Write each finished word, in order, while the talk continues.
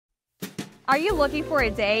Are you looking for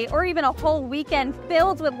a day or even a whole weekend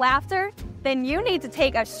filled with laughter? Then you need to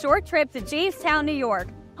take a short trip to Jamestown, New York,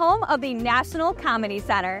 home of the National Comedy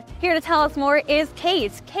Center. Here to tell us more is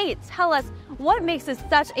Kate. Kate, tell us, what makes this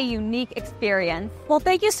such a unique experience? Well,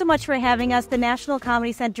 thank you so much for having us. The National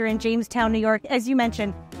Comedy Center in Jamestown, New York, as you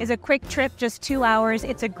mentioned, is a quick trip, just 2 hours.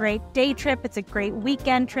 It's a great day trip. It's a great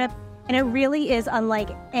weekend trip. And it really is unlike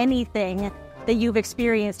anything that you've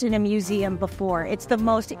experienced in a museum before. It's the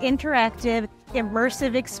most interactive,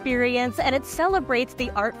 immersive experience, and it celebrates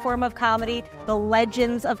the art form of comedy, the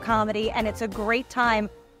legends of comedy, and it's a great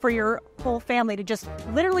time for your whole family to just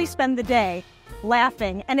literally spend the day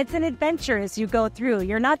laughing. And it's an adventure as you go through.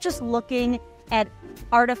 You're not just looking at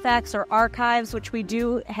artifacts or archives, which we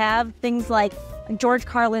do have, things like George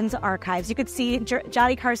Carlin's archives. You could see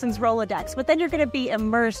Johnny Carson's Rolodex, but then you're going to be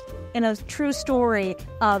immersed in a true story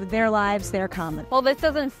of their lives, their comedy. Well, this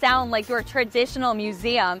doesn't sound like your traditional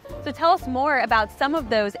museum, so tell us more about some of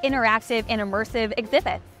those interactive and immersive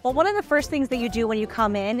exhibits. Well, one of the first things that you do when you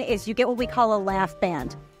come in is you get what we call a laugh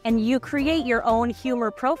band, and you create your own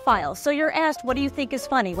humor profile. So you're asked, what do you think is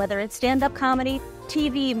funny? Whether it's stand-up comedy,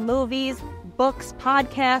 TV, movies, books,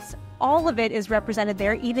 podcasts, all of it is represented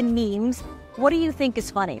there, even memes. What do you think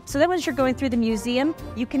is funny? So then as you're going through the museum,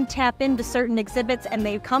 you can tap into certain exhibits and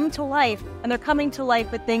they come to life, and they're coming to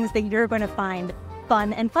life with things that you're going to find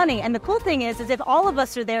fun and funny. And the cool thing is if all of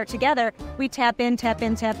us are there together, we tap in,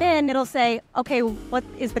 it'll say, okay, what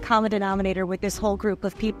is the common denominator with this whole group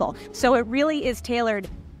of people? So it really is tailored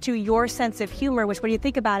to your sense of humor, which when you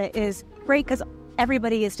think about it is great because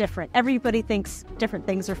everybody is different. Everybody thinks different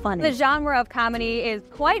things are funny. The genre of comedy is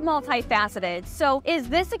quite multifaceted. So is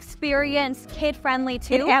this experience kid-friendly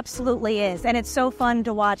too? It absolutely is. And it's so fun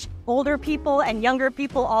to watch older people and younger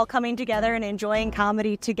people all coming together and enjoying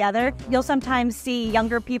comedy together. You'll sometimes see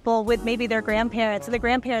younger people with maybe their grandparents, and the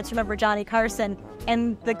grandparents remember Johnny Carson,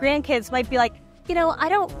 and the grandkids might be like, you know, I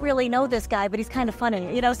don't really know this guy, but he's kind of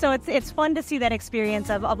funny, so it's fun to see that experience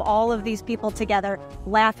of all of these people together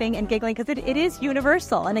laughing and giggling because it is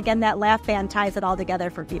universal. And again, that laugh band ties it all together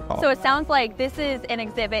for people. So it sounds like this is an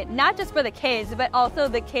exhibit not just for the kids, but also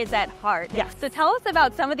the kids at heart. Yes. So tell us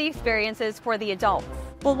about some of the experiences for the adults.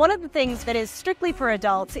 Well, one of the things that is strictly for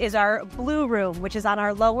adults is our Blue Room, which is on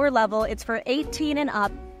our lower level. It's for 18 and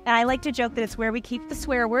up. And I like to joke that it's where we keep the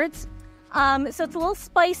swear words. So it's a little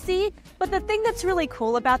spicy, but the thing that's really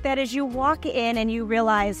cool about that is you walk in and you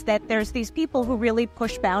realize that there's these people who really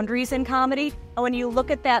push boundaries in comedy. And when you look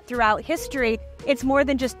at that throughout history, it's more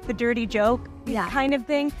than just the dirty joke kind of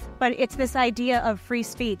thing, but it's this idea of free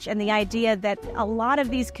speech and the idea that a lot of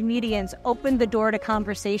these comedians opened the door to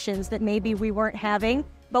conversations that maybe we weren't having.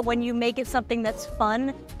 But when you make it something that's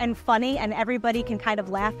fun and funny and everybody can kind of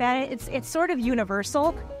laugh at it, it's sort of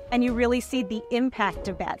universal, and you really see the impact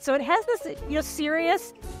of that. So it has this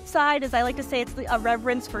serious side, as I like to say, it's a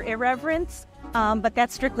reverence for irreverence, but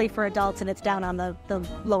that's strictly for adults, and it's down on the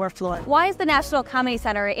lower floor. Why is the National Comedy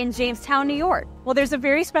Center in Jamestown, New York? Well, there's a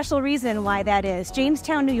very special reason why that is.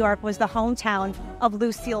 Jamestown, New York was the hometown of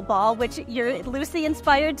Lucille Ball, which you're Lucy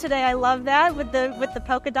inspired today. I love that with the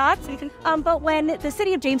polka dots. But when the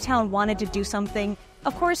city of Jamestown wanted to do something,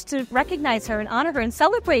 of course, to recognize her and honor her and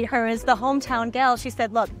celebrate her as the hometown gal, she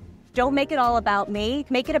said, look, don't make it all about me.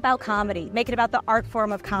 Make it about comedy. Make it about the art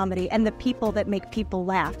form of comedy and the people that make people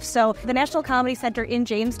laugh. So the National Comedy Center in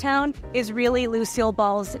Jamestown is really Lucille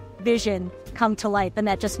Ball's vision come to life, and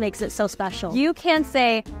that just makes it so special. You can't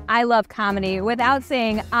say, I love comedy without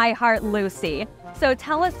saying, I heart Lucy. So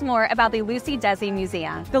tell us more about the Lucy Desi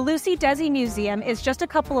Museum. The Lucy Desi Museum is just a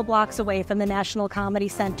couple of blocks away from the National Comedy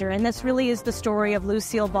Center, and this really is the story of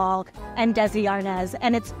Lucille Ball and Desi Arnaz,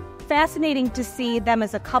 and it's fascinating to see them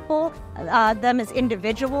as a couple, them as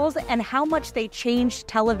individuals, and how much they changed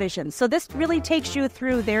television. So this really takes you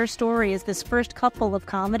through their story as this first couple of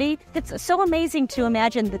comedy. It's so amazing to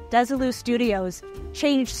imagine that Desilu Studios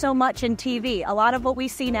changed so much in TV. A lot of what we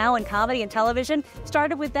see now in comedy and television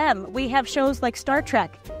started with them. We have shows like Star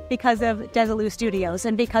Trek because of Desilu Studios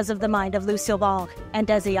and because of the mind of Lucille Ball and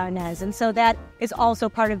Desi Arnaz. And so that is also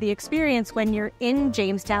part of the experience when you're in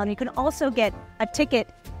Jamestown. You can also get a ticket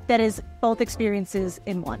that is both experiences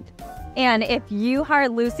in one. And if you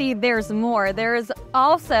heart Lucy, there's more. There's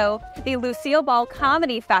also the Lucille Ball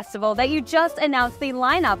Comedy Festival that you just announced the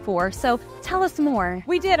lineup for. So tell us more.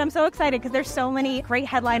 We did. I'm so excited because there's so many great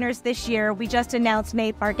headliners this year. We just announced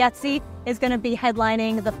Nate Bargatze is going to be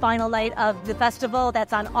headlining the final night of the festival.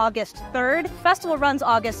 That's on August 3rd. The festival runs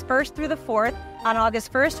August 1st through the 4th. On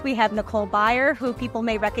August 1st, we have Nicole Byer, who people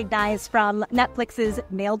may recognize from Netflix's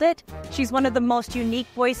Nailed It. She's one of the most unique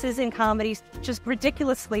voices in comedy, just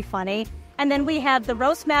ridiculously funny. And then we have the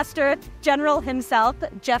roast master general himself,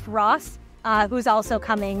 Jeff Ross, who's also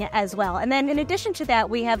coming as well. And then in addition to that,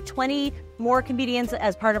 we have 20 more comedians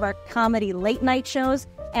as part of our comedy late night shows.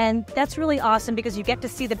 And that's really awesome because you get to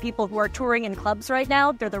see the people who are touring in clubs right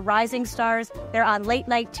now. They're the rising stars. They're on late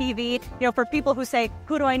night TV. For people who say,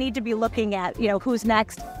 who do I need to be looking at? Who's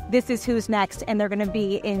next? This is who's next. And they're going to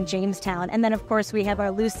be in Jamestown. And then, of course, we have our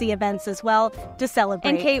Lucy events as well to celebrate.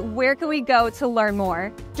 And Kate, where can we go to learn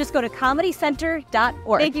more? Just go to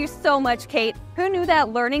comedycenter.org. Thank you so much, Kate. Who knew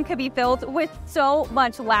that learning could be filled with so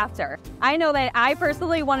much laughter? I know that I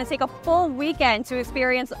personally want to take a full weekend to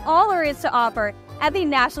experience all there is to offer at the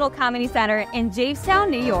National Comedy Center in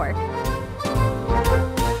Jamestown, New York.